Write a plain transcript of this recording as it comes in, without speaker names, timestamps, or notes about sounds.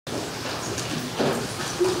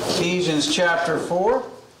Ephesians chapter 4.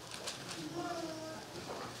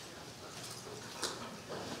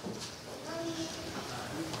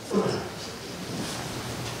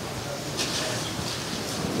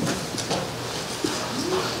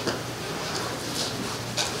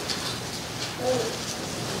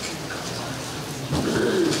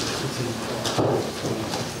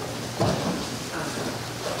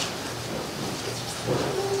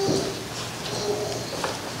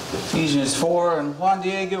 Ephesians 4, and Juan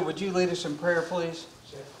Diego, would you lead us in prayer, please?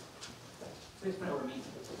 Sure. Please pray over me.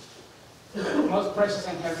 Most precious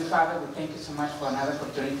and Heavenly Father, we thank you so much for another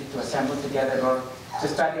opportunity to assemble together, Lord, to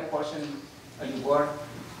study a portion of your word.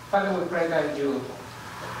 Father, we pray that you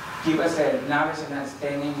give us a knowledge and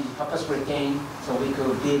understanding and help us retain so we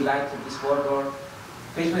could be light to this world, Lord.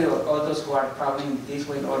 Please be with all those who are traveling this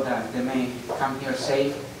way, Lord, that they may come here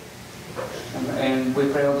safe. And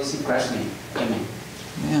we pray all this in Christ's name. Amen.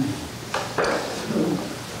 Amen.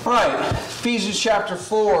 All right, Ephesians chapter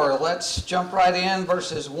 4. Let's jump right in,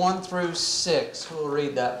 verses 1 through 6. Who will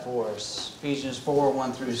read that for us? Ephesians 4,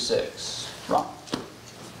 1 through 6. Ron.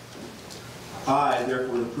 I,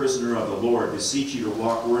 therefore, the prisoner of the Lord, beseech you to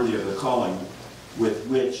walk worthy of the calling with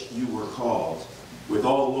which you were called, with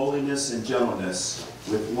all lowliness and gentleness,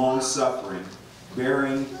 with long suffering,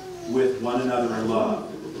 bearing with one another in love,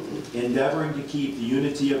 endeavoring to keep the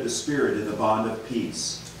unity of the Spirit in the bond of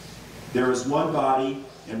peace. There is one body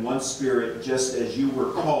and one Spirit, just as you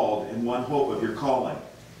were called in one hope of your calling,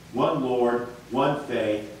 one Lord, one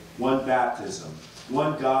faith, one baptism,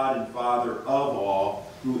 one God and Father of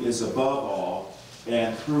all, who is above all,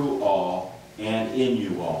 and through all, and in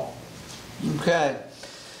you all. Okay.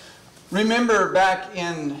 Remember back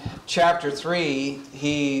in chapter 3,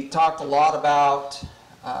 he talked a lot about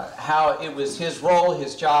how it was his role,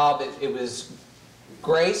 his job, it was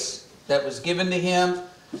grace that was given to him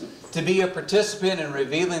to be a participant in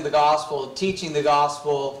revealing the gospel, teaching the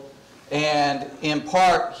gospel, and in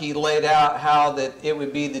part he laid out how that it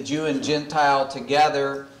would be the Jew and Gentile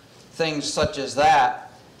together, things such as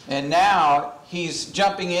that. And now he's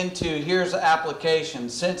jumping into, here's the application.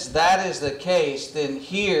 Since that is the case, then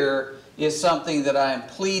here is something that I am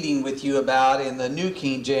pleading with you about. In the New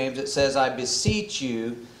King James, it says, I beseech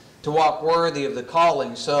you to walk worthy of the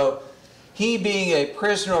calling. So he, being a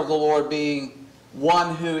prisoner of the Lord, being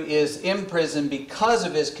one who is in prison because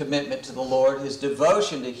of his commitment to the Lord, his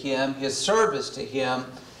devotion to him, his service to him,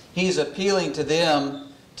 he's appealing to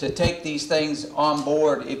them to take these things on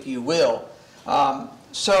board, if you will.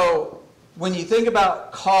 So when you think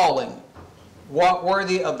about calling, walk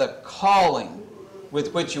worthy of the calling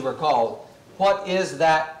with which you were called, what is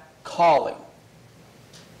that calling?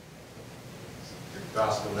 The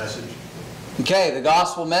gospel message. Okay, the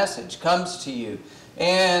gospel message comes to you.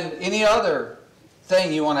 And any other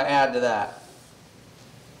thing you want to add to that?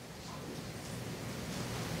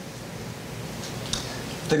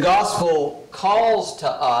 The gospel calls to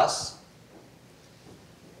us,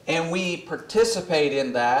 and we participate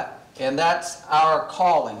in that, and that's our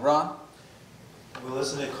calling. Ron? Well,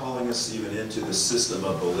 isn't it calling us even into the system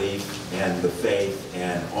of belief and the faith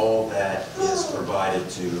and all that is provided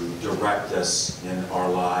to direct us in our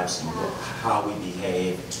lives and how we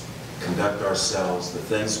behave, conduct ourselves, the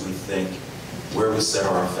things we think, where we set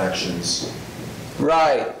our affections?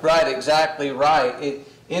 Right, exactly right.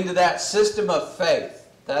 Into that system of faith.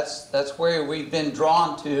 That's where we've been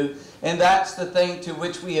drawn to, and that's the thing to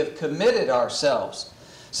which we have committed ourselves.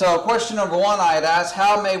 So question number 1 I had asked,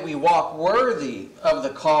 how may we walk worthy of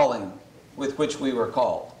the calling with which we were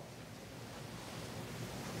called?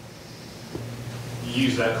 You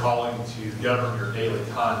use that calling to govern your daily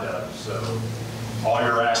conduct. So all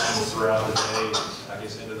your actions throughout the day, and I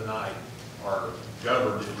guess into the night, are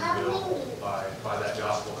governed, if you will, by that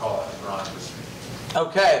gospel calling that Ron was.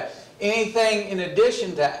 Okay. Anything in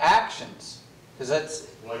addition to actions? Because that's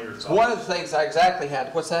one of the things I exactly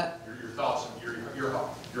had. What's that? Your thoughts and your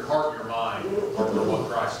heart and your mind are what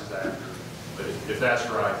Christ is after. But if that's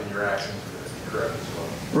right, then your actions are going to be correct as well.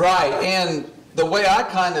 Right. And the way I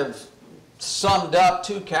kind of summed up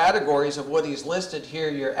 2 categories of what he's listed here,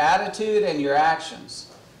 your attitude and your actions.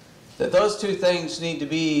 That those 2 things need to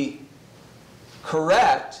be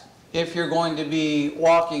correct if you're going to be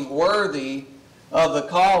walking worthy of the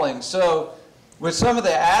calling. So with some of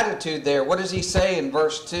the attitude there, what does he say in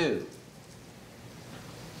verse 2?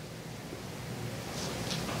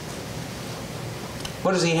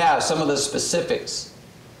 What does he have? Some of the specifics.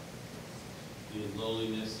 In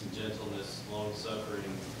lowliness and gentleness, long suffering,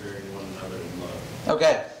 bearing one another in love.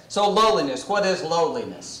 Okay, so lowliness. What is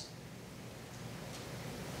lowliness?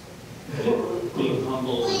 Being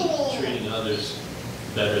humble and treating others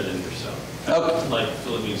better than yourself. Okay. Like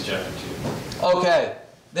Philippians chapter 2. Okay.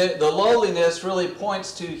 The lowliness really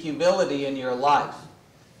points to humility in your life.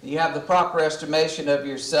 You have the proper estimation of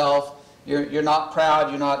yourself. You're not proud,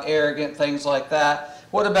 you're not arrogant, things like that.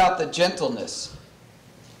 What about the gentleness?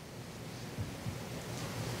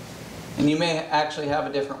 And you may actually have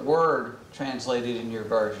a different word translated in your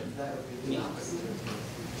version.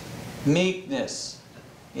 Meekness.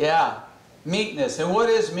 Yeah, meekness. And what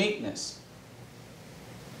is meekness?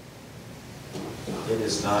 It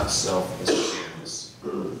is not self-assuredness.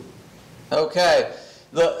 Okay.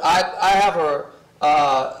 I have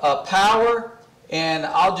a power, and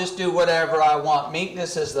I'll just do whatever I want.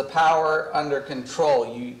 Meekness is the power under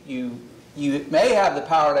control. You may have the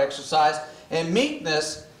power to exercise. And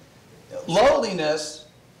meekness, lowliness,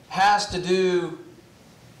 has to do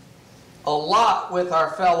a lot with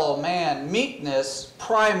our fellow man. Meekness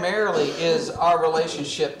primarily is our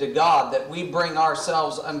relationship to God, that we bring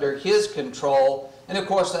ourselves under His control, and of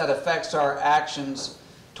course that affects our actions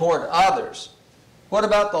toward others. What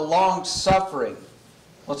about the long suffering?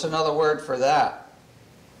 What's another word for that?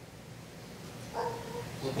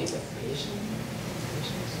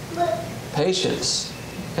 Patience.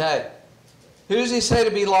 Okay. Who does He say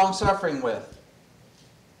to be long suffering with?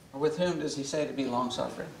 Or with whom does He say to be long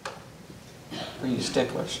suffering? For you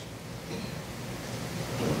sticklers.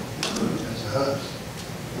 That's us.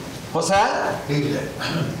 What's that? He's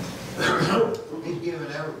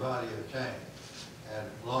giving everybody a chance. And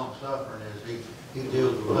long suffering is he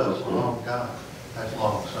deals with us a long time. That's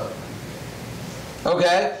long suffering.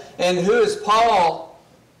 Okay. And who is Paul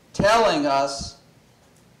telling us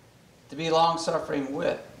to be long suffering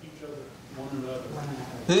with? Each other, one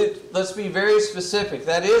another. Let's be very specific.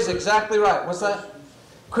 That is exactly right. What's that?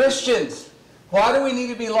 Christians. Why do we need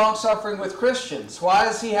to be long suffering with Christians? Why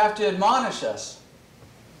does He have to admonish us?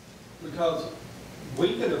 Because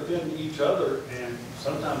we can offend each other and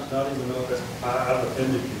sometimes not even know that I've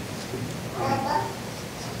offended you.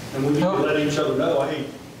 And we need to let each other know, hey,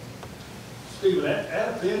 Stephen,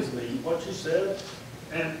 that offends me, what you said.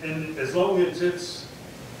 And as long as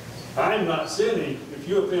I'm not sinning, if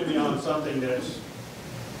you offend me on something that's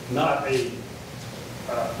not a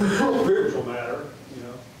spiritual matter,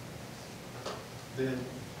 then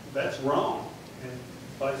that's wrong. And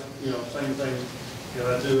same thing,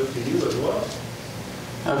 I do it to you as well.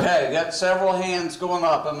 Okay, got several hands going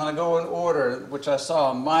up. I'm going to go in order, which I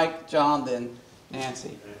saw Mike, John, then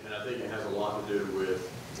Nancy. And I think it has a lot to do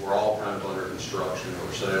with, we're all kind of under construction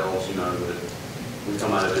ourselves, that we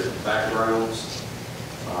come out of different backgrounds,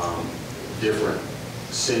 different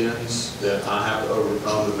sins that I have to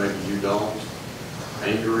overcome that maybe you don't,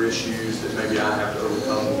 anger issues that maybe I have to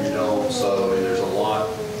overcome that you don't. So, there's a lot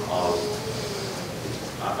of,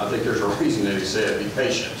 I think there's a reason that He said, be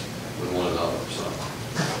patient with one another. So.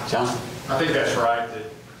 John? I think that's right, that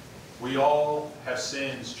we all have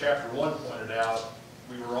sins. Chapter 1 pointed out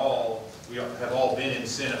we have all been in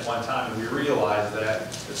sin at one time, and we realize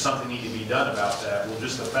that something needed to be done about that. Well,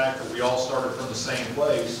 just the fact that we all started from the same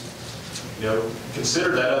place,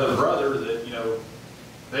 consider that other brother that,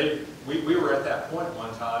 we were at that point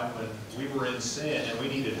one time when we were in sin and we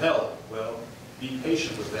needed help. Well, be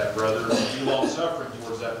patient with that brother and be long-suffering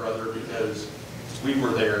towards that brother, because we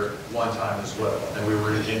were there one time as well, and we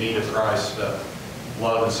were in need of Christ's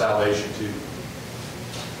love and salvation too.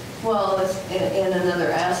 Well, in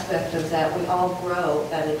another aspect of that, we all grow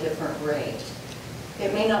at a different rate.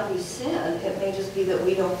 It may not be sin, it may just be that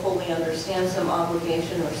we don't fully understand some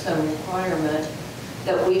obligation or some requirement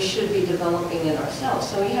that we should be developing in ourselves.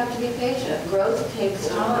 So we have to be patient. Growth takes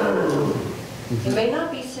time. It may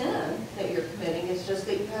not be sin that you're committing, it's just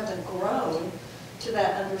that you haven't grown to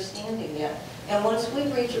that understanding yet. And once we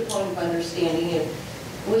reach a point of understanding it,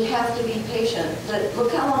 we have to be patient. But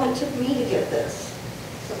look how long it took me to get this.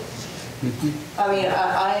 I mean,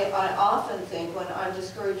 I often think when I'm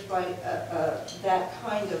discouraged by that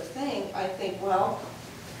kind of thing, I think, well,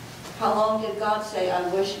 how long did God say, I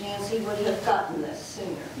wish Nancy would have gotten this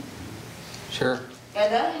sooner? Sure.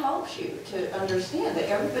 And that helps you to understand that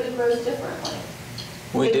everybody grows differently.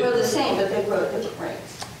 We they do. grow the same, but they grow at different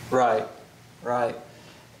rates. Right, right.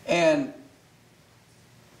 And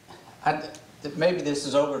maybe this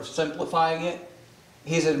is oversimplifying it.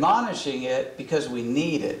 He's admonishing it because we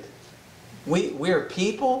need it. We're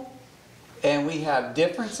people, and we have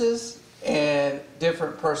differences and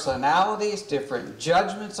different personalities, different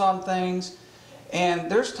judgments on things. And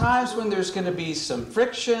there's times when there's going to be some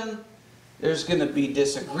friction, there's going to be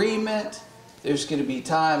disagreement, there's going to be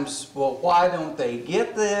times, well, why don't they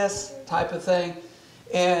get this type of thing.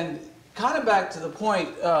 And kind of back to the point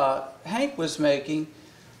Hank was making,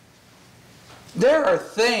 there are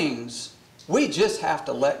things we just have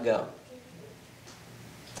to let go.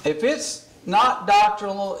 If it's not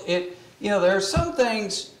doctrinal, there are some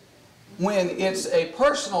things when it's a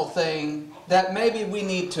personal thing that maybe we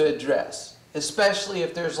need to address, especially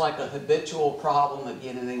if there's like a habitual problem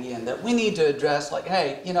again and again that we need to address, like,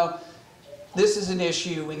 hey, this is an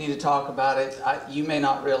issue, we need to talk about it. You may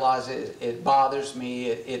not realize it bothers me,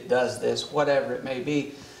 it does this, whatever it may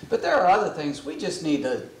be. But there are other things we just need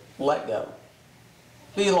to let go.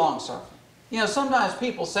 Be long-suffering. Sometimes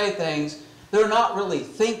people say things they're not really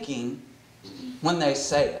thinking when they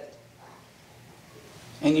say it.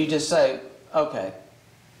 And you just say, okay,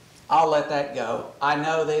 I'll let that go. I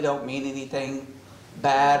know they don't mean anything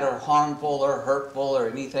bad or harmful or hurtful or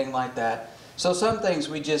anything like that. So some things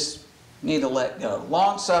we just need to let go.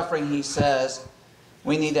 Long-suffering, he says,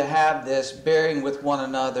 we need to have this bearing with one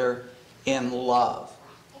another in love.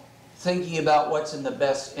 Thinking about what's in the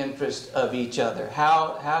best interest of each other.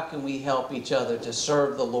 How can we help each other to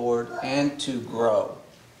serve the Lord and to grow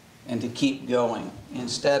and to keep going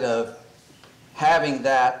instead of having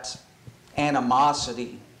that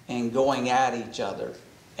animosity and going at each other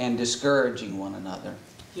and discouraging one another.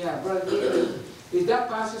 Yeah, brother, is that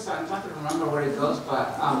passage, I'm trying to remember where it goes,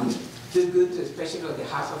 but do good, especially with the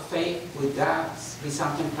house of faith, would that be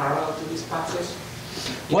something parallel to this passage?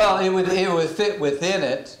 Well, it would fit within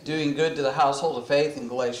it, doing good to the household of faith in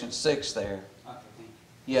Galatians 6 there. Okay, thank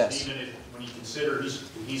you. Yes. Even when you consider,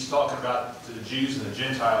 he's talking about to the Jews and the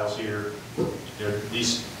Gentiles here,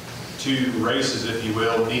 these two races, if you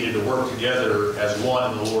will, needed to work together as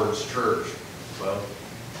one in the Lord's church. Well,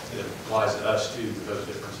 it applies to us too, with those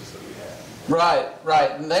differences that we have.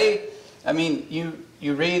 Right. And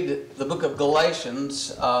you read the book of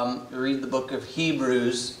Galatians, you read the book of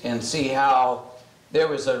Hebrews, and see how there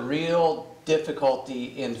was a real difficulty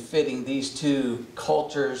in fitting these two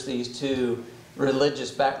cultures, these two religious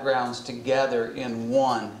backgrounds together in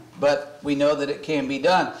one. But we know that it can be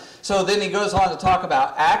done. So then he goes on to talk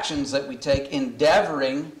about actions that we take,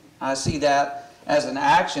 endeavoring. I see that as an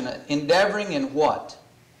action. Endeavoring in what?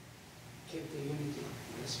 Keep the unity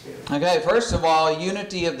of the Spirit. Okay, first of all,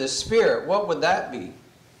 unity of the Spirit. What would that be?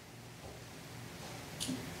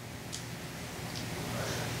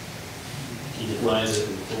 He defines it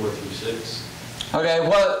in 4 through 6. Okay,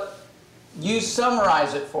 well, you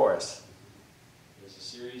summarize it for us. There's a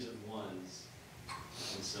series of ones.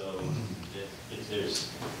 And so if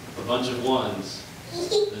there's a bunch of ones,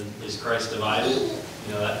 then is Christ divided?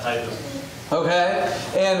 That type of... Okay,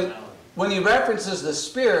 and when he references the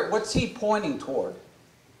Spirit, what's he pointing toward?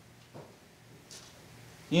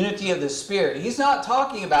 Unity of the Spirit. He's not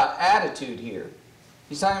talking about attitude here.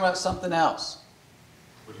 He's talking about something else.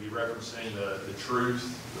 Would you be referencing the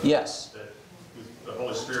truth? Yes. That the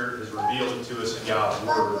Holy Spirit has revealed it to us in God's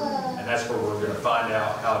Word, and that's where we're going to find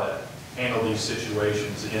out how to handle these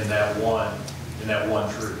situations in that one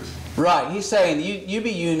truth. Right. He's saying you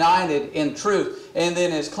be united in truth. And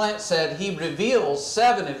then as Clint said, he reveals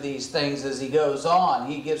 7 of these things as he goes on.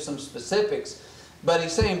 He gives some specifics. But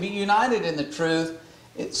he's saying be united in the truth.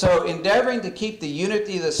 So endeavoring to keep the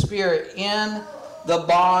unity of the Spirit in the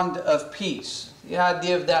bond of peace. The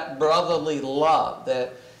idea of that brotherly love,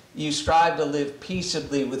 that you strive to live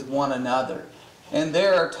peaceably with one another. And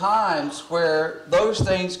there are times where those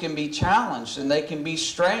things can be challenged and they can be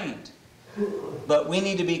strained. But we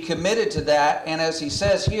need to be committed to that. And as he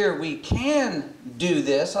says here, we can do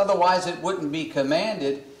this, otherwise it wouldn't be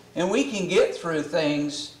commanded. And we can get through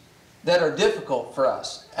things that are difficult for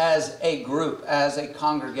us as a group, as a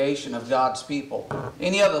congregation of God's people.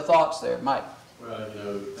 Any other thoughts there, Mike? Well,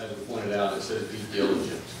 as we pointed out, it says be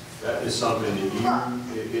diligent. That is something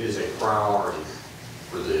that it is a priority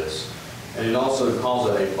for this. And it also calls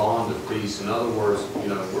it a bond of peace. In other words,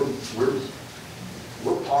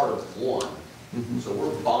 we're part of one. So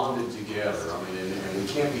we're bonded together. And we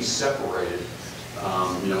can't be separated.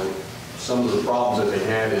 Some of the problems that they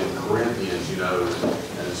had in Corinthians,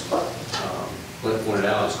 as Clint pointed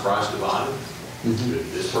out, is Christ divided.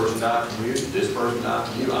 This person died for you, this person died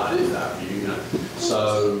for you, I didn't die for you.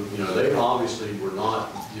 So, they obviously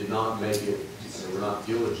did not make it, they were not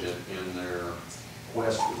diligent in their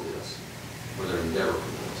quest for this, or their endeavor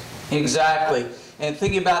for this. Exactly. And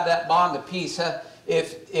thinking about that bond of peace,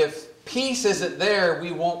 if peace isn't there,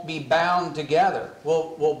 we won't be bound together.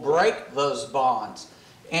 We'll break those bonds.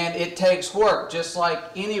 And it takes work, just like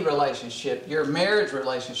any relationship, your marriage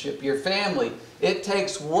relationship, your family. It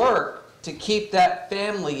takes work to keep that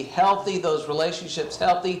family healthy, those relationships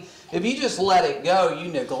healthy. If you just let it go, you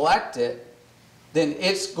neglect it, then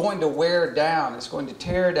it's going to wear down. It's going to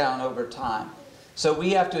tear down over time. So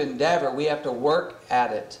we have to endeavor, we have to work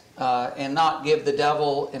at it. and not give the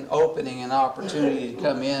devil an opening, an opportunity to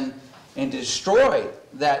come in and destroy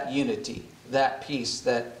that unity, that peace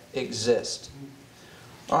that exists.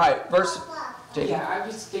 All right, verse. Yeah, I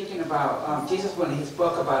was thinking about Jesus when he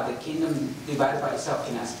spoke about the kingdom divided by itself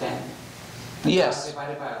cannot stand. Yes.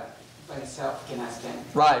 Divided by itself cannot stand.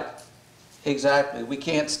 Right. Exactly. We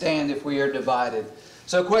can't stand if we are divided.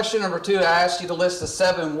 So question number 2, I asked you to list the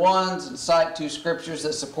 7 ones and cite 2 scriptures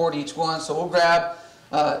that support each one. So we'll grab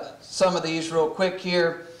some of these real quick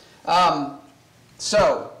here.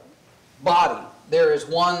 So, body. There is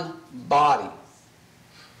one body.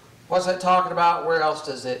 What's that talking about? Where else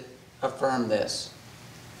does it affirm this?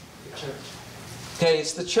 The church. Okay,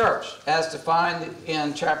 it's the church, as defined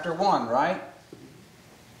in chapter 1, right?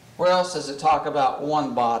 Where else does it talk about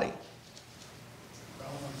one body?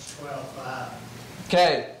 Romans 12:5.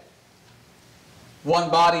 Okay. One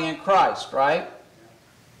body in Christ, right?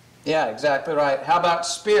 Yeah, exactly right. How about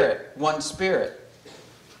spirit? One spirit.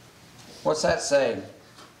 What's that saying?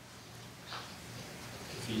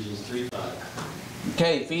 Ephesians 3:5.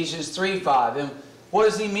 Okay, Ephesians 3:5. And what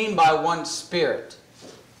does he mean by one spirit?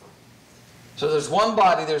 So there's one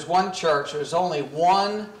body, there's one church, there's only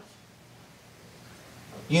one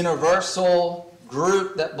universal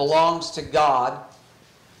group that belongs to God.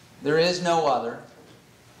 There is no other.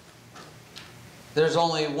 There's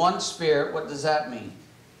only one Spirit. What does that mean?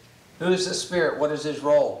 Who is the Spirit? What is his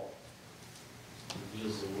role?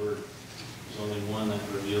 Reveals the word. There's only one that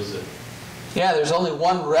reveals it. Yeah, there's only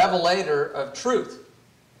one revelator of truth,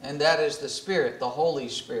 and that is the Spirit, the Holy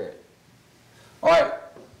Spirit. All right,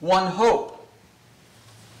 one hope.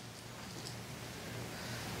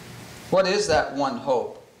 What is that one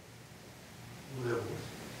hope? Live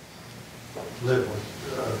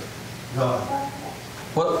with God.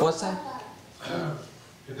 What's that?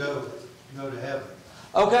 To go to heaven.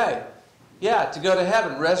 Okay, yeah, to go to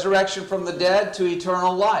heaven. Resurrection from the dead to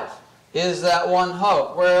eternal life. Is that one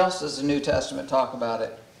hope? Where else does the New Testament talk about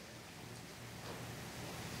it?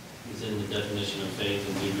 It's in the definition of faith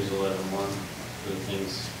in Hebrews 11:1, for the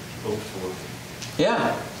things hoped for.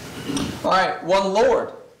 Yeah. All right, one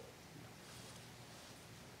Lord.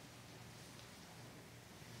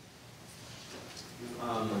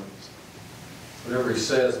 Whenever he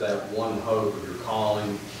says that one hope of your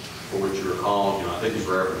calling, for which you were called, I think he's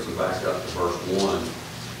referencing back up to verse 1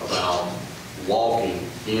 about walking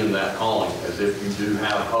in that calling as if you do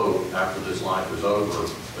have hope after this life is over,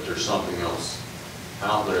 but there's something else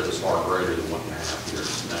out there that's far greater than what you have here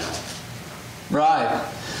now. Right.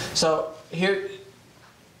 So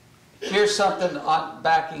here's something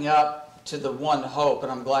backing up to the one hope,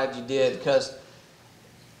 and I'm glad you did, because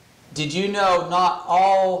did you know not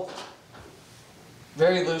all,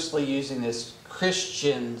 very loosely using this,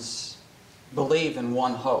 Christians believe in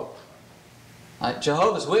one hope?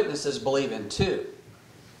 Jehovah's Witnesses believe in 2.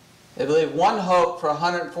 They believe one hope for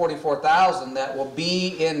 144,000 that will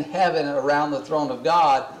be in heaven around the throne of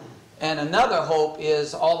God, and another hope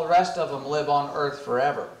is all the rest of them live on earth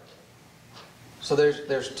forever. So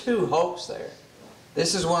there's 2 hopes there.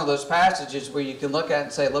 This is one of those passages where you can look at it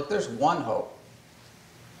and say, look, there's one hope.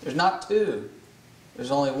 There's not 2. There's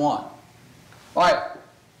only one. All right,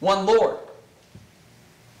 one Lord.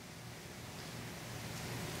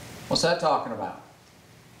 What's that talking about?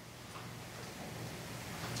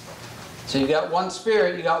 So you got one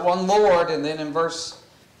Spirit, you got one Lord, and then in verse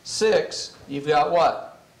 6, you've got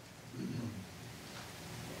what?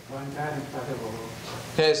 One God and Father of all.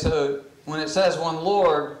 Okay, so when it says one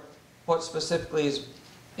Lord, what specifically is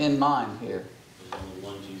in mind here? There's only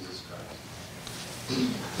one Jesus Christ.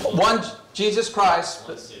 One Jesus Christ,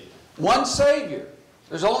 One Savior. one Savior.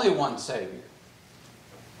 There's only one Savior.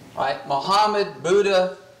 Right? Muhammad,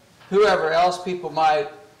 Buddha, whoever else people might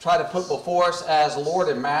try to put before us as Lord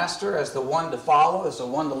and Master, as the one to follow, as the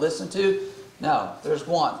one to listen to. No, there's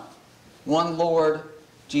one. One Lord,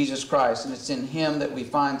 Jesus Christ, and it's in Him that we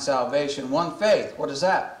find salvation. One faith. What is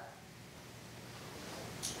that?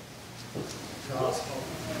 Gospel.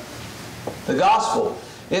 The gospel.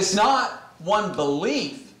 It's not one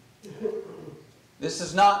belief. This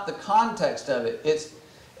is not the context of it. It's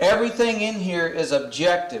everything in here is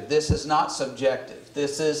objective. This is not subjective.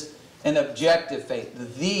 This is an objective faith.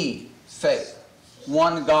 The faith.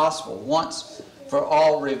 One gospel. Once for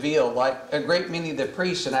all revealed. Like a great many of the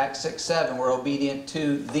priests in Acts 6:7 were obedient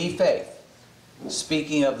to the faith.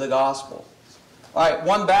 Speaking of the gospel. All right,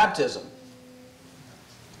 one baptism.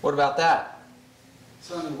 What about that? It's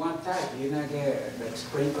only one type. You're not get like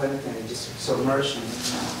sprinkle and just submersion.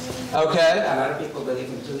 Okay. A lot of people believe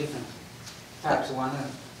in 2 different types. One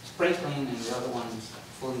sprinkling and the other one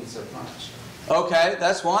fully submerged. Okay,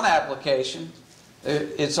 that's one application.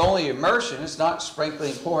 It's only immersion. It's not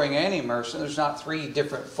sprinkling, pouring, and immersion. There's not 3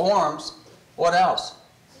 different forms. What else?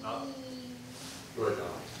 Not, Go ahead, John.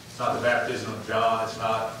 it's not the baptism of John. It's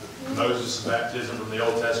not Moses' baptism from the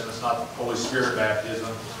Old Testament. It's not the Holy Spirit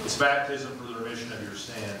baptism. It's baptism for the remission of your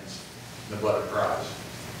sins in the blood of Christ.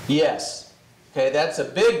 Yes. Okay, that's a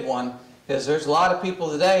big one, because there's a lot of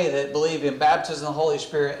people today that believe in baptism of the Holy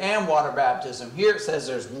Spirit and water baptism. Here it says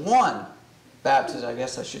there's one baptism. I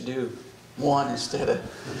guess I should do one instead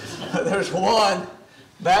of... There's one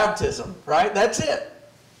baptism, right? That's it.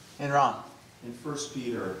 And Ron? In 1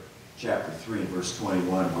 Peter chapter 3 and verse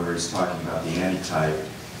 21, where he's talking about the antitype,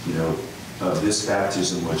 of this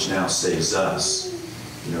baptism which now saves us,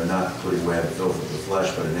 not putting away the filth of the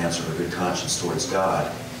flesh, but an answer of a good conscience towards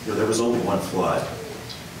God. There was only one flood.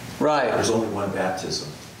 Right. There's only one baptism.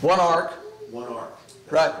 One ark. One ark.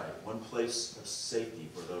 That's Right. One place of safety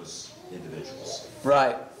for those individuals.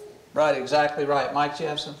 Right. Right, exactly right. Mike, you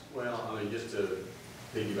have some? Well, I mean, just to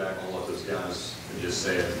piggyback on what those guys have just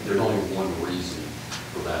said, there's only one reason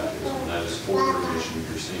for baptism, and that is for the remission of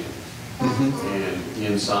your sin. And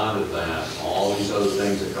inside of that, all these other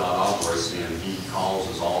things that God operates in, He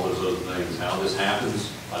causes all those other things. How this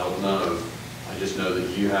happens, I don't know. I just know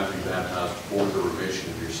that you have to be baptized for the remission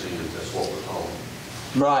of your sins. That's what we're told.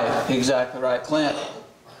 Right, exactly right. Clint?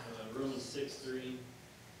 Romans 6:3.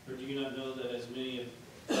 Or do you not know that as many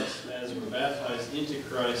of us as were baptized into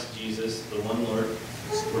Christ Jesus, the one Lord,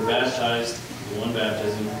 were baptized, the one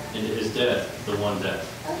baptism, into His death, the one death.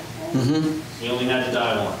 He only had to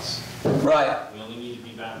die once. Right. We only need to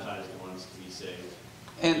be baptized once to be saved.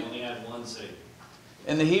 And We only have one Savior.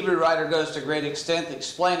 And the Hebrew writer goes to great extent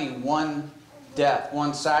explaining one death,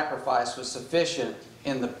 one sacrifice was sufficient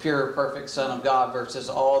in the pure, perfect Son of God versus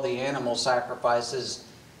all the animal sacrifices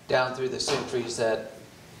down through the centuries that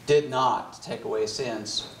did not take away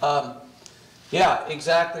sins. Yeah,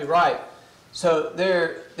 exactly right. So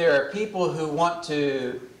there are people who want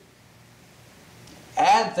to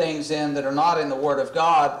add things in that are not in the Word of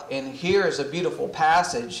God, and here is a beautiful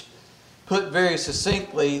passage put very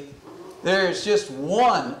succinctly. There is just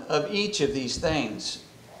one of each of these things,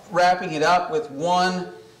 wrapping it up with one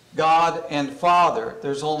God and Father.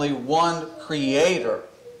 There's only one Creator.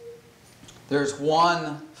 There's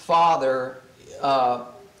one Father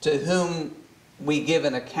to whom we give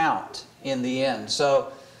an account in the end.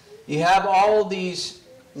 So you have all these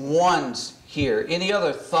ones here. Any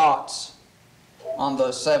other thoughts on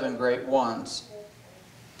those 7 great ones?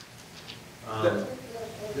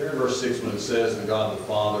 There in verse 6 when it says, the God the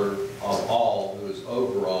Father of all, who is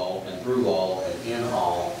over all and through all and in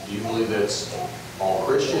all, do you believe that's all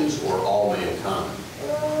Christians or all mankind?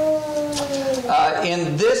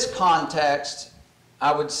 In this context,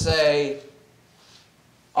 I would say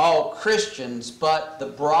all Christians, but the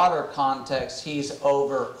broader context, He's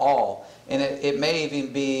over all. And it may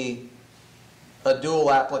even be a dual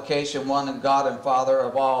application, one in God and Father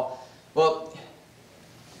of all. Well,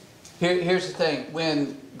 here's the thing.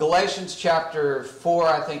 When Galatians chapter 4,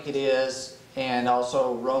 I think it is, and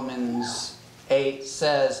also Romans 8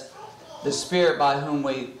 says, the Spirit by whom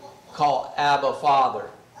we call Abba Father,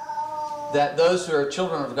 that those who are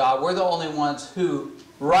children of God, we're the only ones who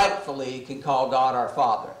rightfully can call God our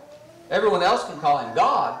Father. Everyone else can call Him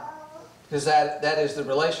God, because that is the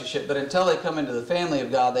relationship. But until they come into the family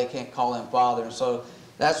of God, they can't call Him Father. And so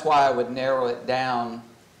that's why I would narrow it down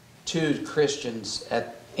to Christians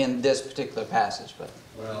in this particular passage. But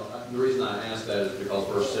Well, the reason I ask that is because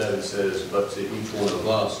verse 7 says, but to each one of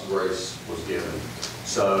us grace was given.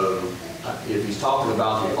 So if he's talking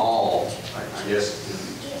about the all, I guess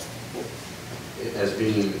as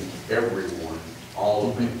being everyone, all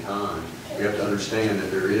of mankind, we have to understand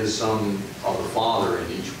that there is some of the Father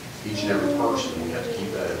in each and every person. We have to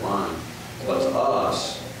keep that in mind. But to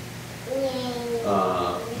us,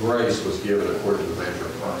 grace was given according to the measure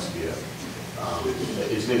of Christ's gift.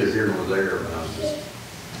 It's neither here nor there, but I'm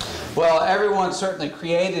just... well, everyone's certainly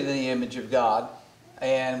created in the image of God,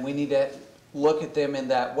 and we need to look at them in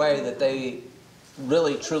that way, that they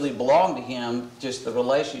really truly belong to Him, just the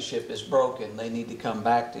relationship is broken. They need to come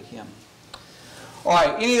back to Him. All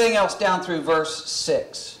right, anything else down through verse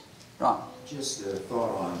 6? Ron? Just a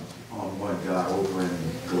thought on one God over in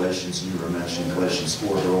Galatians, you were mentioning Galatians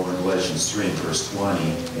 4, but over in Galatians 3 and verse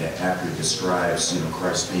 20, after he describes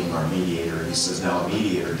Christ being our mediator, he says, now a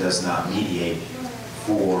mediator does not mediate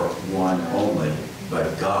for one only,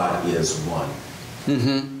 but God is one.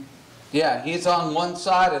 Yeah, He's on one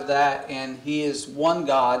side of that, and He is one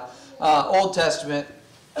God. Old Testament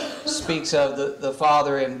speaks of the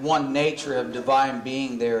Father in one nature of divine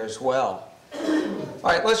being there as well. All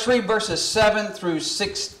right, let's read verses 7 through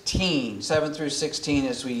 16. 7 through 16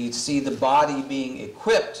 as we see the body being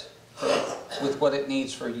equipped with what it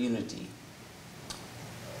needs for unity.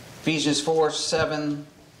 Ephesians 4, 7.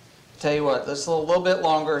 Tell you what, this is a little bit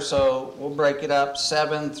longer, so we'll break it up.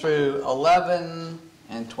 7 through 11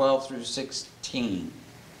 and 12 through 16.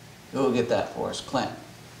 Who will get that for us? Clint.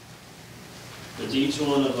 But to each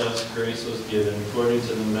one of us grace was given according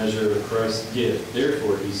to the measure of Christ's gift.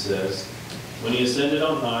 Therefore, he says, when he ascended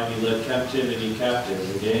on high, he led captivity captive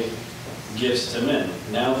and gave gifts to men.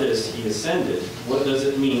 Now this, he ascended, what does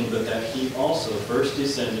it mean but that he also first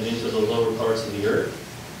descended into the lower parts of the earth?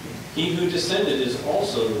 He who descended is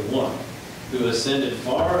also the one who ascended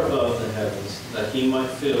far above the heavens, that he might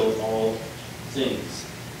fill all things.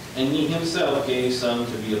 And he himself gave some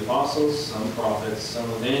to be apostles, some prophets, some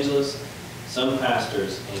evangelists, some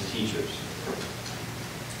pastors and teachers.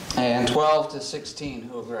 And 12 to 16,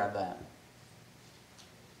 who will grab that?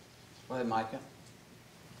 Go ahead, Micah.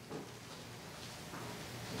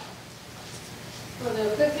 For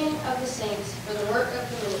the equipping of the saints, for the work of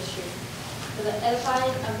the ministry, for the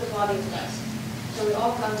edifying of the body of Christ, so we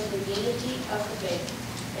all come to the unity of the faith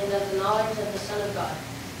and of the knowledge of the Son of God,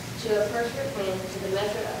 to a perfect man, to the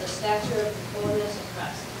measure of the stature of the fullness of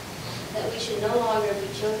Christ, that we should no longer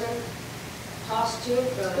be children, tossed to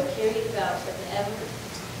and fro and carried about with the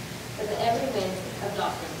every wind of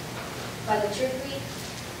doctrine, by the trickery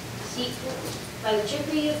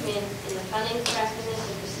of men and the cunning craftiness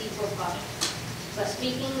of deceitful plotting. But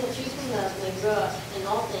speaking the truth in love may grow up in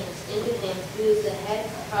all things into him who is the head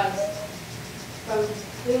of Christ, from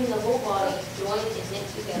whom the whole body, joined and knit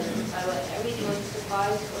together by what every joint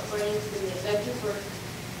supplies according to the effective work,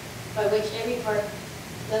 by which every part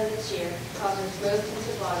does its share, causes growth in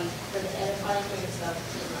the body for the edifying of itself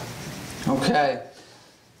in love. Okay.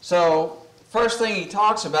 So, first thing he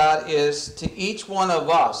talks about is to each one of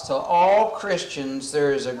us, to all Christians,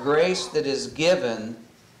 there is a grace that is given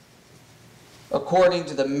according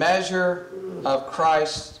to the measure of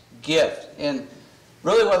Christ's gift. And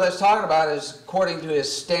really what that's talking about is according to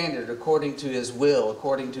his standard, according to his will,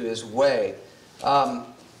 according to his way.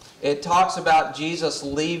 It talks about Jesus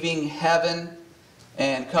leaving heaven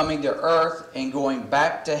and coming to earth and going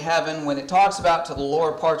back to heaven. When it talks about to the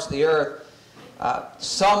lower parts of the earth,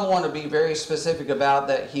 some want to be very specific about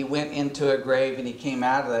that he went into a grave and he came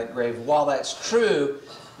out of that grave. While that's true,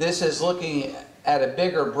 this is looking at a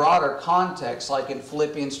bigger, broader context, like in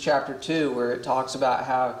Philippians chapter 2, where it talks about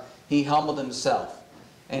how he humbled himself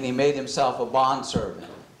and he made himself a bondservant.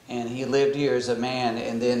 And he lived here as a man,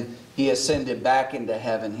 and then he ascended back into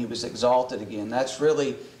heaven. He was exalted again. That's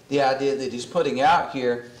really the idea that he's putting out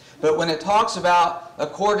here. But when it talks about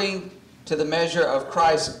according to the measure of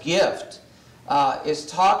Christ's gift, it's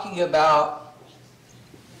talking about,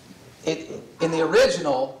 it in the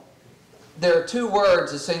original, there are two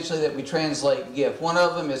words essentially that we translate gift. One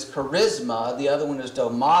of them is charisma, the other one is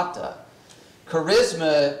domata.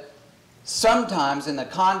 Charisma sometimes in the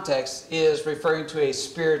context is referring to a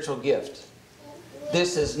spiritual gift.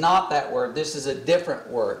 This is not that word. This is a different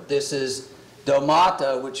word. This is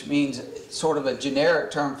domata, which means sort of a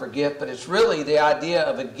generic term for gift, but it's really the idea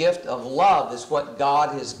of a gift of love is what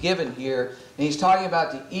God has given here. And he's talking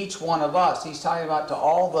about to each one of us. He's talking about to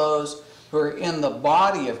all those who are in the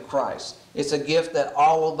body of Christ. It's a gift that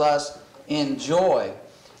all of us enjoy.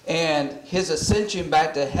 And his ascension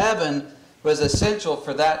back to heaven was essential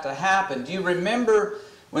for that to happen. Do you remember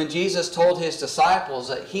when Jesus told his disciples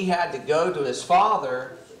that he had to go to his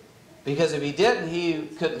Father, because if he didn't, he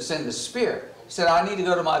couldn't send the Spirit? He said, I need to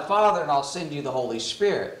go to my Father and I'll send you the Holy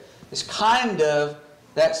Spirit. It's kind of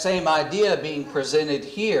that same idea being presented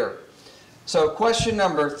here. So question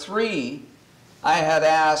number 3, I had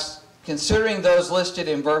asked, considering those listed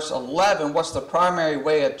in verse 11, what's the primary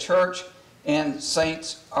way a church and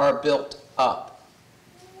saints are built up?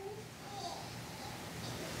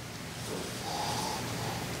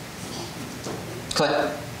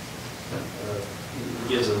 Clint.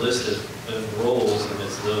 Gives a list of roles, and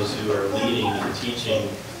it's those who are leading and teaching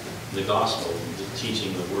the gospel,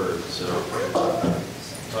 teaching the word. So,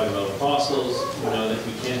 talking about apostles, we know that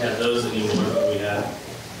we can't have those anymore, but we have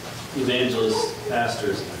evangelists,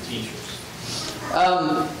 pastors, and teachers.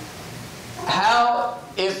 How,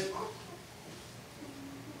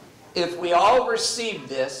 if we all received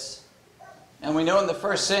this, and we know in the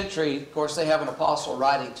first century, of course, they have an apostle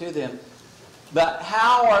writing to them, but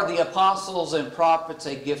how are the apostles and prophets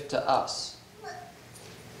a gift to us?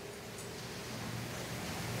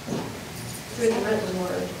 Through the written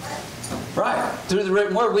word. Right. Through the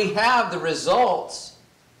written word. We have the results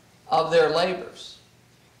of their labors.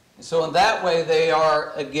 So in that way, they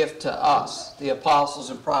are a gift to us, the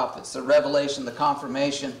apostles and prophets, the revelation, the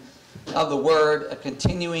confirmation of the word, a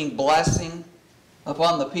continuing blessing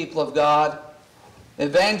upon the people of God.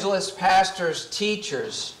 Evangelists, pastors,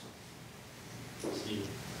 teachers. Steve,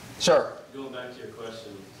 Sure. going back to your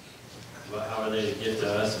question about how are they a gift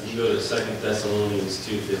to us, if you go to 2 Thessalonians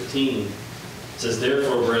 2:15, it says,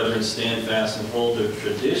 "Therefore, brethren, stand fast and hold the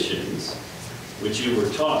traditions which you were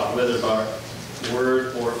taught, whether by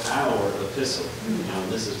word or our epistle."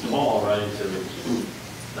 This is Paul writing to the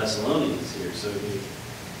Thessalonians here. So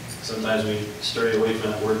sometimes we stray away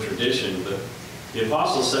from that word tradition, but the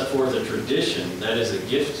apostles set forth a tradition that is a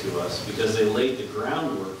gift to us because they laid the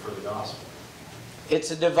groundwork for the gospel. It's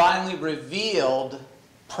a divinely revealed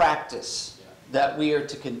practice that we are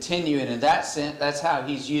to continue in. In that sense, that's how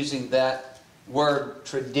he's using that word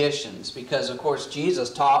traditions, because of course Jesus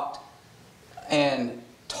talked and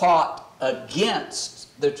taught against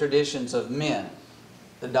the traditions of men,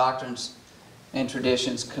 the doctrines and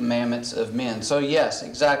traditions, commandments of men. So yes,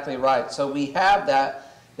 exactly right. So we have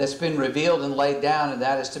that's been revealed and laid down, and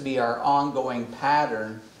that is to be our ongoing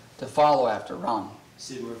pattern to follow after. Ron.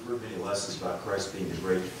 See, we've heard many lessons about Christ being the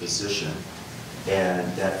great physician,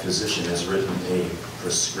 and that physician has written a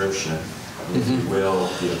prescription, if you will.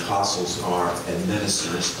 The apostles are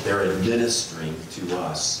administrators. They're administering to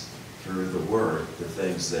us through the Word the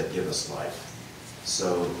things that give us life.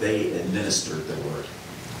 So they administered the Word.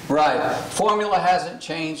 Right. Formula hasn't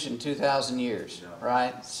changed in 2,000 years. No.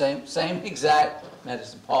 Right? Same exact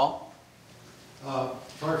medicine. Paul?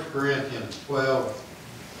 1 Corinthians 12,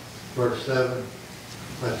 verse 7,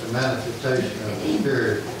 that the manifestation of the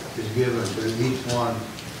Spirit is given to each one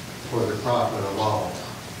for the profit of all.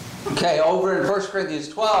 Okay, over in 1 Corinthians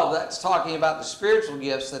 12, that's talking about the spiritual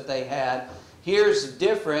gifts that they had. Here's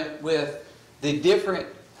different with the different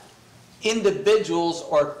individuals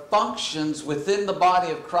or functions within the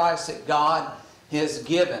body of Christ that God has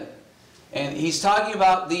given. And he's talking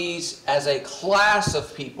about these as a class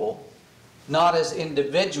of people, not as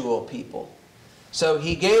individual people. So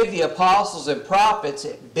he gave the apostles and prophets,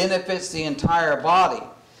 it benefits the entire body.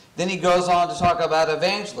 Then he goes on to talk about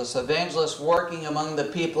evangelists. Evangelists working among the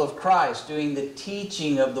people of Christ, doing the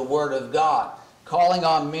teaching of the Word of God, calling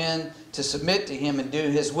on men to submit to Him and do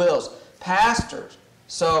His wills. Pastors.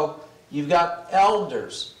 So you've got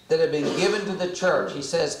elders that have been given to the church. He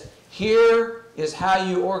says, here is how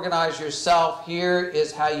you organize yourself. Here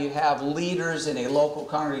is how you have leaders in a local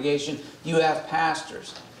congregation. You have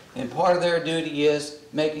pastors. And part of their duty is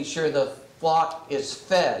making sure the flock is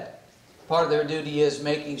fed. Part of their duty is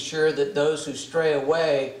making sure that those who stray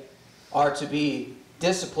away are to be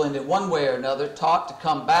disciplined in one way or another, taught to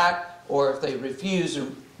come back, or if they refuse or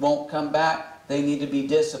won't come back, they need to be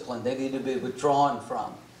disciplined. They need to be withdrawn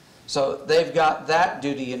from. So they've got that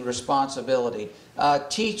duty and responsibility.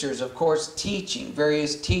 Teachers, of course, teaching.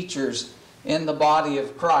 Various teachers in the body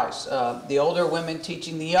of Christ. The older women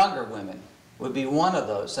teaching the younger women would be one of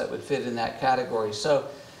those that would fit in that category. So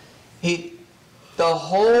the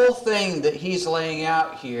whole thing that he's laying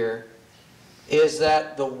out here is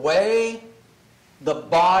that the way the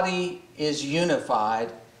body is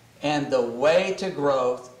unified and the way to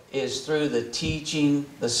growth is through the teaching,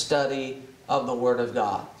 the study of the Word of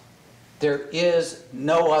God. There is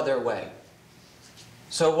no other way.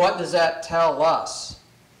 So what does that tell us?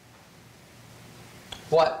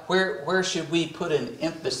 Where should we put an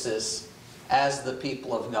emphasis as the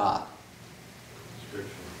people of God?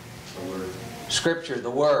 Scripture, the Word. Scripture,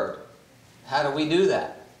 the Word. How do we do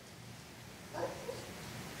that?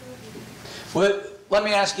 Well, let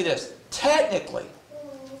me ask you this. Technically,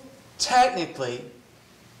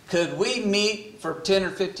 could we meet for 10 or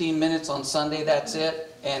 15 minutes on Sunday, that's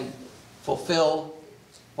it, and fulfill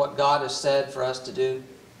what God has said for us to do?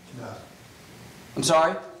 No. I'm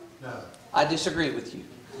sorry? No. I disagree with you.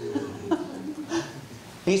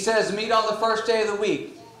 He says meet on the first day of the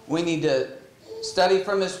week. We need to study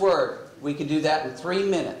from His Word. We could do that in 3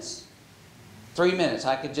 minutes. 3 minutes.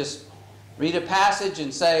 I could just read a passage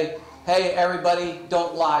and say, hey, everybody,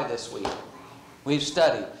 don't lie this week. We've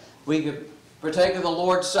studied. We could partake of the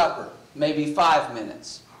Lord's Supper, maybe 5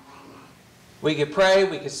 minutes. We could pray,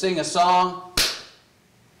 we could sing a song,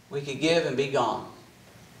 we could give and be gone.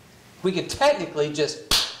 We could technically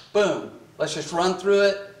just, boom, let's just run through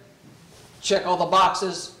it, check all the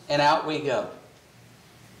boxes, and out we go.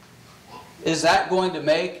 Is that going to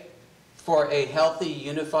make for a healthy,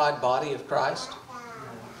 unified body of Christ?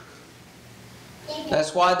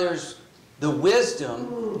 That's why there's the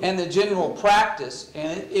wisdom and the general practice,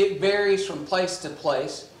 and it varies from place to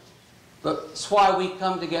place. But it's why we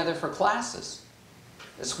come together for classes.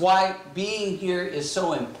 That's why being here is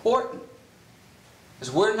so important.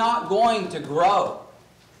 Because we're not going to grow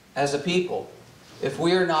as a people if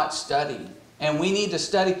we're not studying. And we need to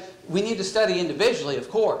study. We need to study individually, of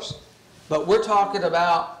course. But we're talking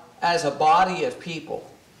about as a body of people.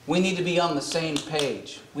 We need to be on the same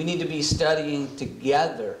page. We need to be studying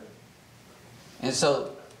together. And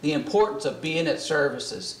so the importance of being at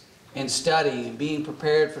services and studying and being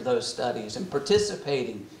prepared for those studies and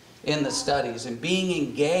participating in the studies and being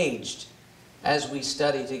engaged as we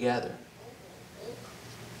study together.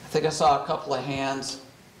 I think I saw a couple of hands.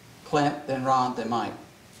 Clint, then Ron, then Mike.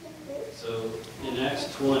 So in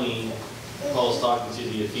Acts 20, Paul's talking to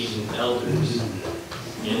the Ephesian elders.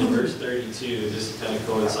 And in verse 32, this is kind of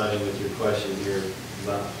coinciding with your question here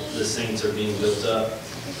about the saints are being built up.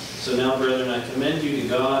 So now, brethren, I commend you to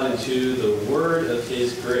God and to the word of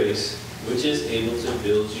his grace, which is able to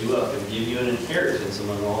build you up and give you an inheritance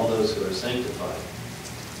among all those who are sanctified.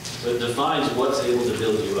 So it defines what's able to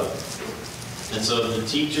build you up. And so the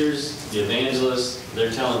teachers, the evangelists,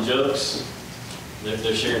 they're telling jokes,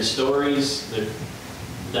 they're sharing stories.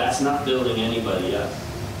 That's not building anybody up.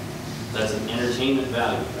 That's an entertainment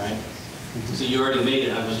value, right? So you already made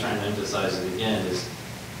it. I'm just trying to emphasize it again. Is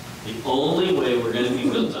the only way we're going to be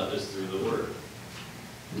built up is through the Word.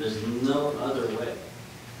 And there's no other way.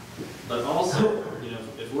 But also,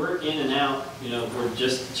 if we're in and out, if we're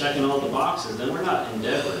just checking all the boxes, then we're not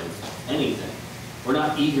endeavoring anything. We're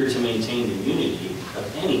not eager to maintain the unity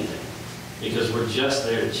of anything because we're just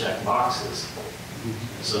there to check boxes.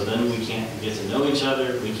 So then we can't get to know each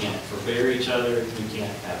other, we can't forbear each other, we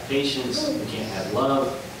can't have patience, we can't have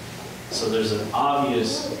love. So there's an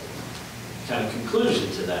obvious kind of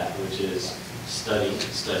conclusion to that, which is study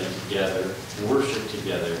together, worship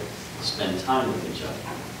together, spend time with each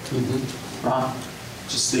other. Ron?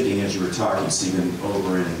 Just thinking as you were talking, Stephen,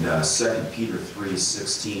 over in 2 Peter 3,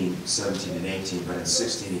 16, 17, and 18, but in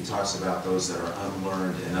 16 he talks about those that are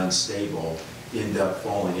unlearned and unstable end up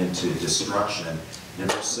falling into destruction. In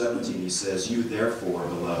verse 17 he says, you therefore,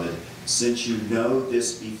 beloved, since you know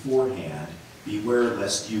this beforehand, beware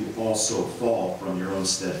lest you also fall from your own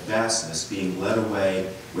steadfastness, being led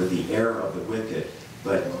away with the error of the wicked,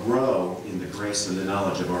 but grow in the grace and the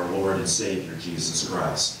knowledge of our Lord and Savior, Jesus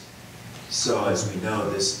Christ. So as we know,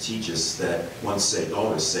 this teaches that once saved,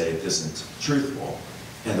 always saved isn't truthful.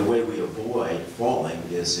 And the way we avoid falling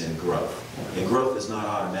is in growth. And growth is not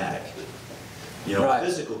automatic. Right.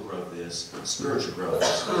 Physical growth is, spiritual growth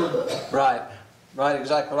is. Right,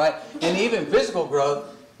 exactly right. And even physical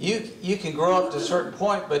growth, you can grow up to a certain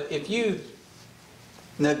point, but if you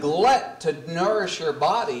neglect to nourish your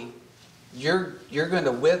body, you're going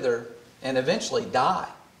to wither and eventually die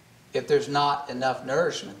if there's not enough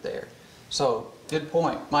nourishment there. So, good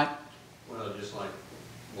point. Mike? Well, just like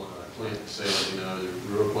what Clint said, the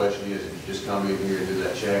real question is, if you just come in here and do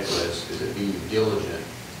that checklist, is it being diligent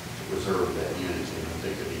to preserve that unity? And I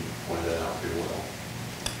think that he pointed that out pretty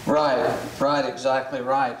well. Right, exactly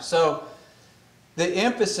right. So, the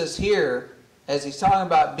emphasis here, as he's talking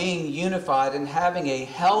about being unified and having a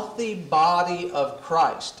healthy body of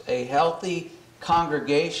Christ, a healthy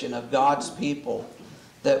congregation of God's people,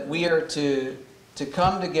 that we are to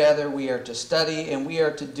come together, we are to study, and we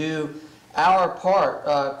are to do our part.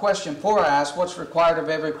 Question 4 asks, what's required of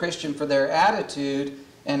every Christian for their attitude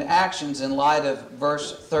and actions in light of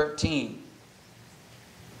verse 13?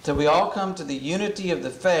 Till we all come to the unity of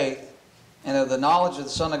the faith and of the knowledge of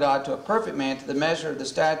the Son of God, to a perfect man, to the measure of the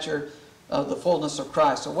stature of the fullness of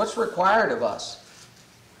Christ. So what's required of us?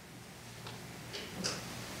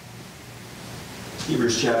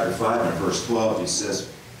 Hebrews chapter 5 and verse 12, he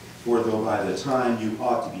says, for though by the time you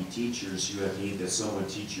ought to be teachers, you have need that someone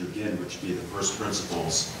teach you again, which be the first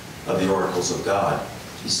principles of the oracles of God.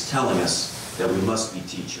 He's telling us that we must be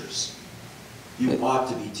teachers. You ought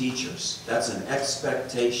to be teachers. That's an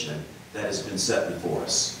expectation that has been set before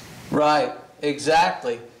us. Right,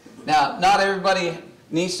 exactly. Now, not everybody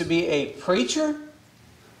needs to be a preacher,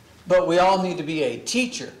 but we all need to be a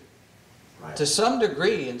teacher. Right. To some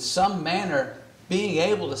degree, in some manner, being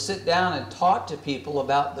able to sit down and talk to people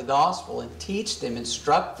about the gospel and teach them,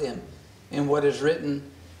 instruct them in what is written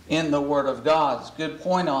in the Word of God. It's a good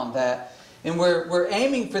point on that. And we're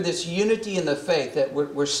aiming for this unity in the faith, that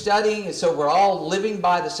we're studying, and so we're all living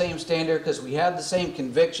by the same standard because we have the same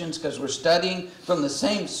convictions, because we're studying from the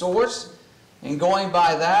same source and going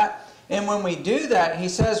by that. And when we do that, he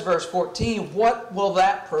says, verse 14, what will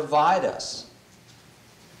that provide us?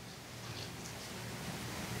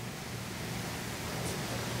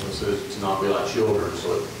 It says to not be like children,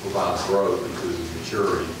 so it provides growth into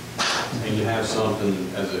maturity. And you have something,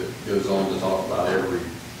 as it goes on to talk about every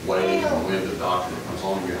wave and wind of doctrine that comes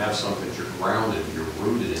along. You have something that you're grounded, you're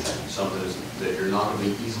rooted in, something that you're not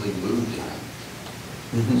going to be easily moved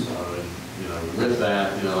in. So, you know, with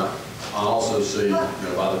that, you know, I also see, you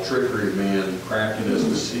know, by the trickery of men, craftiness,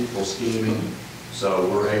 deceitful scheming. So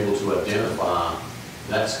we're able to identify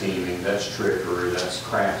that scheming, that's trickery, that's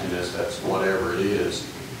craftiness, that's whatever it is.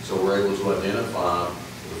 So we're able to identify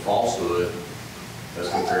the falsehood as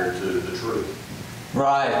compared to the truth.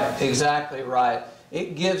 Right, exactly right.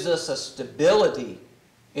 It gives us a stability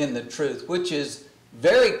in the truth, which is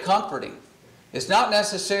very comforting. It's not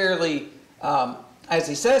necessarily, as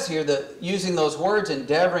he says here, using those words,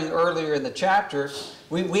 endeavoring earlier in the chapter,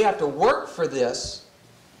 we have to work for this,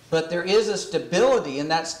 but there is a stability, and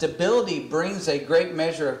that stability brings a great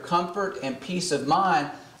measure of comfort and peace of mind.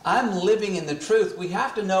 I'm living in the truth. We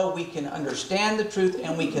have to know we can understand the truth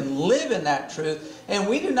and we can live in that truth, and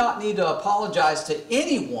we do not need to apologize to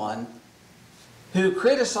anyone who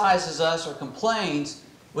criticizes us or complains.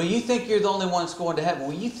 Well, you think you're the only one that's going to heaven.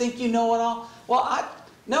 Well, you think you know it all? Well,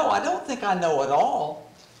 no, I don't think I know it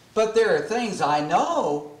all. But there are things I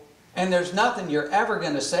know, and there's nothing you're ever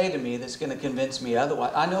going to say to me that's going to convince me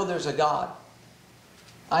otherwise. I know there's a God.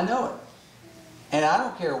 I know it. And I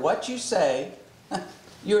don't care what you say,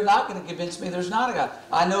 you're not going to convince me there's not a God.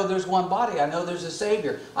 I know there's one body. I know there's a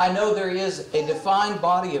Savior. I know there is a defined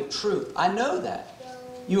body of truth. I know that.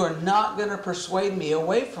 You are not going to persuade me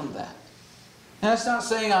away from that. And it's not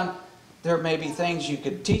saying there may be things you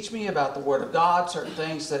could teach me about the Word of God, certain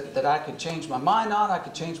things that I could change my mind on, I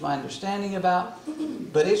could change my understanding about.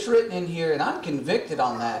 But it's written in here, and I'm convicted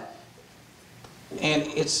on that. And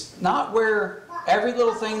it's not where every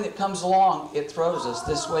little thing that comes along, it throws us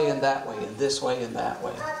this way and that way, and this way and that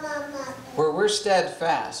way. Where we're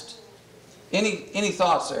steadfast. Any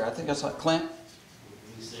thoughts there? I think that's like Clint.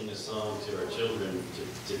 We sing a song to our children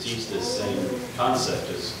to teach this same concept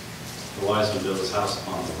as the wise man built his house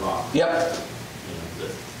upon the rock. Yep. You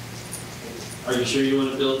know, are you sure you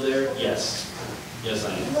want to build there? Yes. Yes,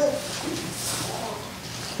 I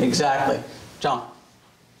am. Exactly. John.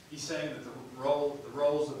 He's saying that the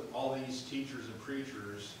roles of all these teachers and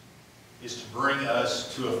preachers is to bring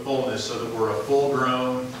us to a fullness so that we're a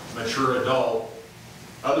full-grown, mature adult.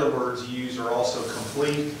 Other words used are also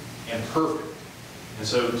complete and perfect. And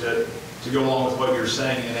so to go along with what you're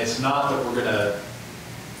saying, and it's not that we're going to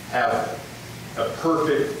have a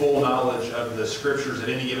perfect, full knowledge of the Scriptures at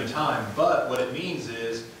any given time, but what it means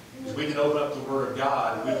is we can open up the Word of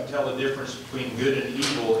God, and we can tell the difference between good and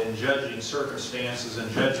evil in judging circumstances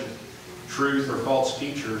and judging truth or false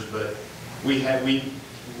teachers. But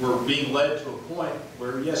we're being led to a point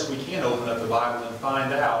where, yes, we can open up the Bible and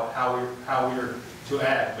find out how we're to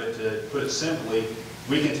act. But to put it simply,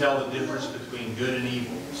 we can tell the difference between good and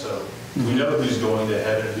evil. So we know who's going to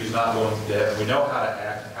heaven and who's not going to heaven. We know how to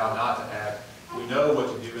act and how not to act. We know what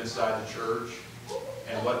to do inside the church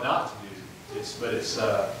and what not to do.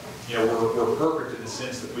 You know, we're perfect in the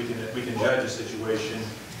sense that we can judge a situation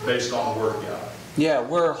based on the Word of God. Yeah,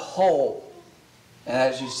 we're whole. And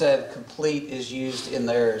as you said, complete is used in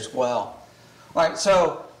there as well. All right,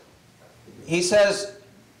 so he says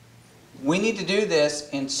we need to do this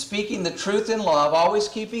in speaking the truth in love, always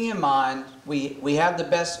keeping in mind we have the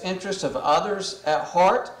best interests of others at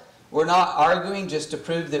heart. We're not arguing just to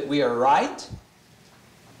prove that we are right,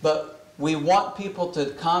 but we want people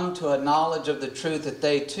to come to a knowledge of the truth that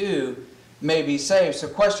they too may be saved. So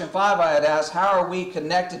question 5 I had asked, how are we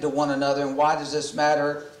connected to one another, and why does this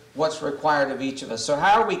matter? What's required of each of us? So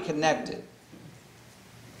how are we connected?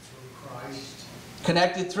 Through Christ.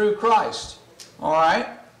 Connected through Christ. All right.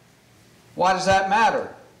 Why does that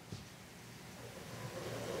matter?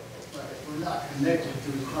 But if we're not connected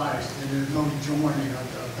through Christ, then there's no joining of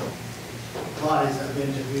the bodies of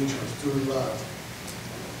individuals through love.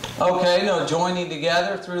 Okay, no joining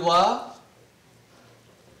together through love.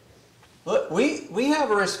 Look, we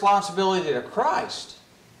have a responsibility to Christ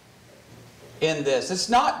in this. It's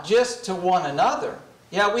not just to one another.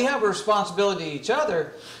 Yeah, we have a responsibility to each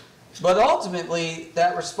other, but ultimately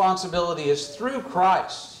that responsibility is through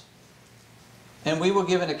Christ. And we will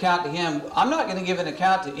give an account to Him. I'm not going to give an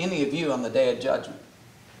account to any of you on the day of judgment.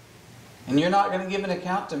 And you're not going to give an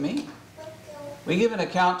account to me. We give an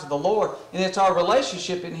account to the Lord. And it's our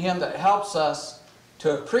relationship in Him that helps us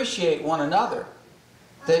to appreciate one another.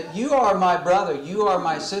 That you are my brother, you are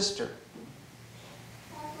my sister.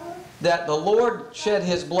 That the Lord shed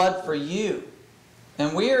His blood for you.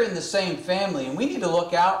 And we are in the same family, and we need to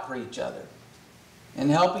look out for each other and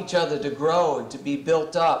help each other to grow and to be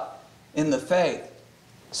built up in the faith.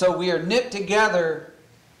 So we are knit together.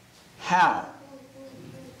 How?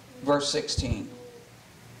 Verse 16.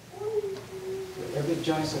 Every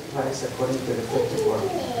every joint supplies according to the effective work.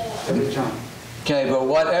 Every joint. Okay, but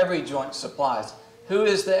what every joint supplies? Who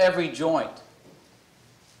is the every joint?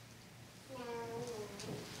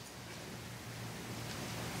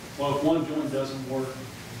 Well, if one joint doesn't work,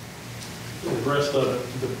 the rest of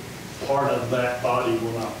it, the part of that body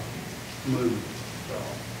will not move.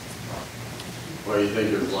 Well, you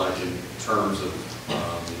think of like in terms of,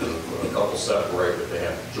 a couple separate, but they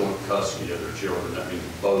have joint custody of their children. That means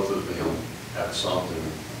both of them have something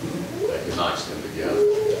that unites them together.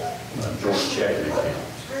 Joint checking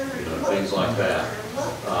accounts, things like that.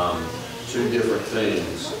 Two different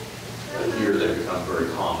things, but here they become very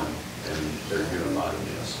common, and they're unified in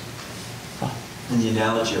this. In the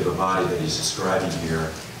analogy of a body that he's describing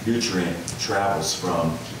here, nutrient travels from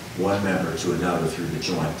one member to another through the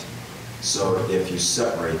joint. So if you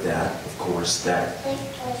separate that, of course, that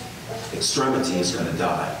extremity is going to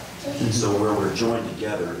die. So where we're joined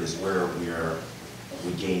together is where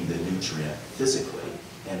we gain the nutrient physically.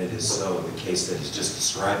 And it is so the case that he's just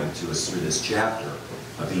describing to us through this chapter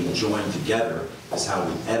of being joined together is how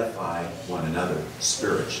we edify one another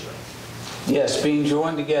spiritually. Yes, being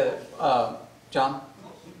joined together. John?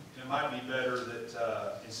 It might be better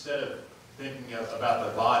that instead of thinking about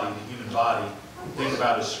the body, the human body, think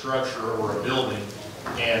about a structure or a building.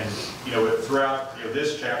 And throughout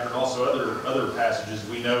this chapter and also other passages,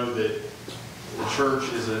 we know that the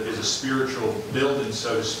church is a spiritual building,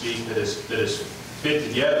 so to speak, that is fit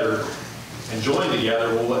together and joined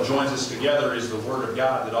together. Well, what joins us together is the Word of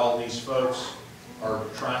God that all these folks are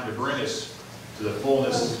trying to bring us to the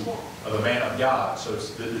fullness of a man of God. So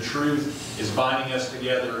it's the truth is binding us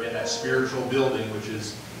together in that spiritual building, which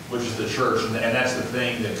is the church, and that's the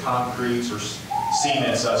thing that concretes or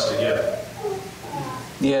cements us together.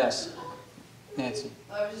 Yes. Nancy?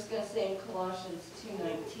 I was just going to say in Colossians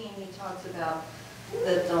 2:19, he talks about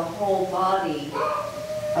that the whole body,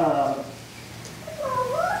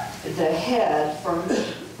 the head from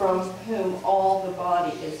whom all the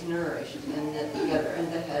body is nourished and knit together,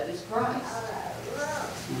 and the head is Christ.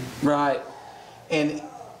 Right. And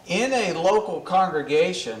in a local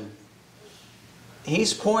congregation,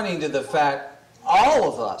 he's pointing to the fact all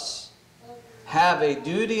of us have a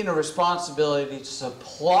duty and a responsibility to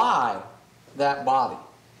supply that body.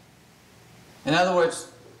 In other words,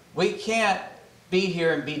 we can't be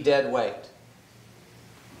here and be dead weight.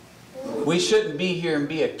 We shouldn't be here and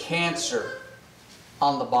be a cancer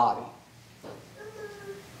on the body.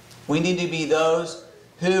 We need to be those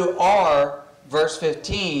who are, verse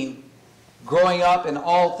 15, growing up in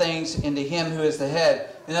all things into Him who is the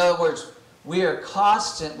head. In other words, we are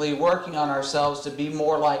constantly working on ourselves to be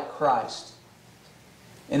more like Christ.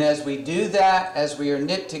 And as we do that, as we are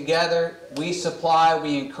knit together, we supply,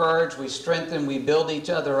 we encourage, we strengthen, we build each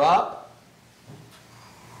other up.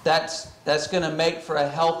 That's going to make for a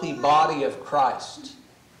healthy body of Christ.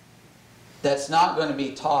 That's not going to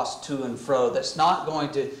be tossed to and fro. That's not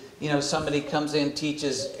going to, somebody comes in,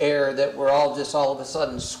 teaches error, that we're all just all of a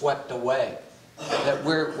sudden swept away. That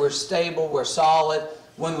we're stable, we're solid.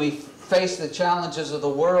 When we face the challenges of the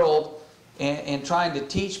world and trying to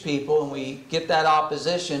teach people and we get that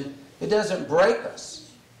opposition, it doesn't break us.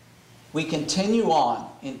 We continue on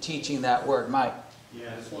in teaching that word. Mike?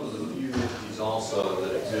 Yeah, it's one of the few entities also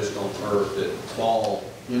that exist on earth that fall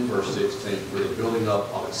in verse 16 for the building up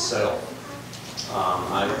of itself.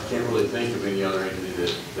 I can't really think of any other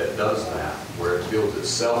entity that does that, where it builds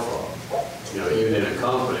itself up. Even in a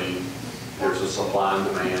company, there's a supply and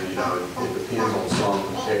demand, it depends on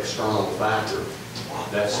some external factor.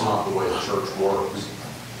 That's not the way the church works.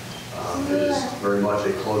 It is very much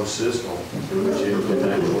a closed system in which it can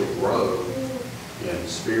actually grow in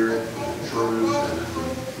spirit, and truth,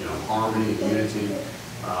 and harmony, and unity,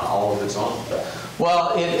 all of its own.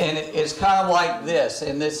 Well, it's kind of like this,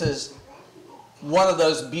 and this is one of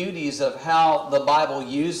those beauties of how the Bible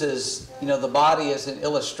uses, the body as an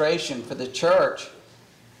illustration for the church,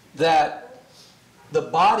 that the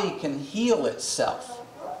body can heal itself.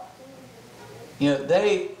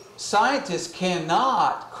 Scientists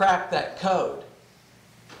cannot crack that code,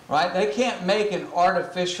 right? They can't make an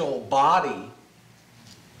artificial body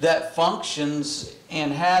that functions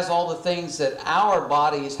and has all the things that our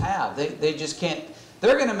bodies have. They just can't.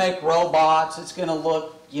 They're going to make robots. It's going to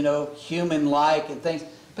look, human-like and things.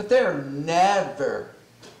 But they're never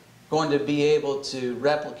going to be able to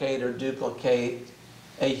replicate or duplicate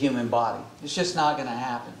a human body. It's just not going to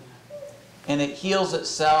happen. And it heals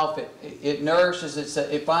itself. It nourishes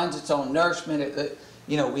itself. It finds its own nourishment.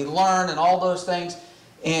 We learn and all those things.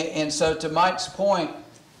 And so to Mike's point,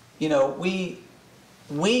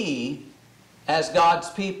 we, as God's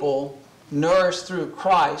people, nourish through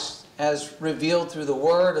Christ as revealed through the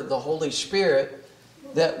Word of the Holy Spirit,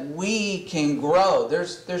 that we can grow.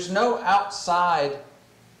 There's no outside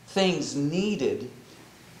things needed.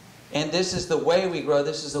 And this is the way we grow.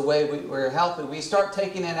 This is the way we're healthy. We start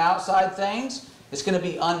taking in outside things, it's going to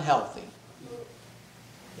be unhealthy.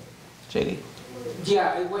 JD?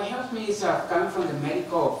 Yeah, what helps me is coming from the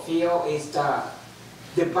medical field is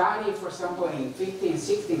the body, for example, in 15,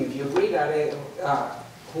 16, if you read at it,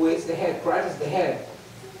 who is the head? Christ is the head.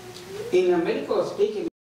 In a medical speaking,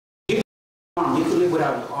 you can live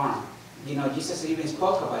without your arm. You know, Jesus even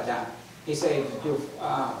spoke about that. He said, if your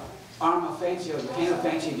arm offends you, or your hand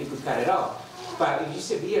offends you, you could cut it off. But if you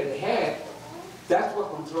sever the head, that's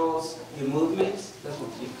what controls your movements, that's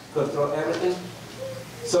what you control everything.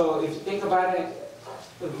 So if you think about it,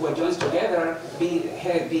 what joins together, being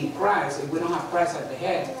head, being Christ, if we don't have Christ at the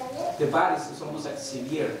head, the body is almost like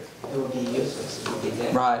severe. It will be useless, it will be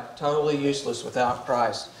dead. Right, totally useless without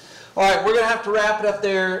Christ. All right, we're going to have to wrap it up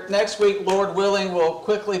there. Next week, Lord willing, we'll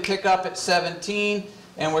quickly pick up at 17,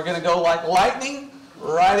 and we're going to go like lightning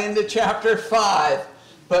right into chapter 5.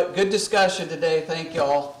 But good discussion today. Thank you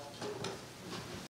all.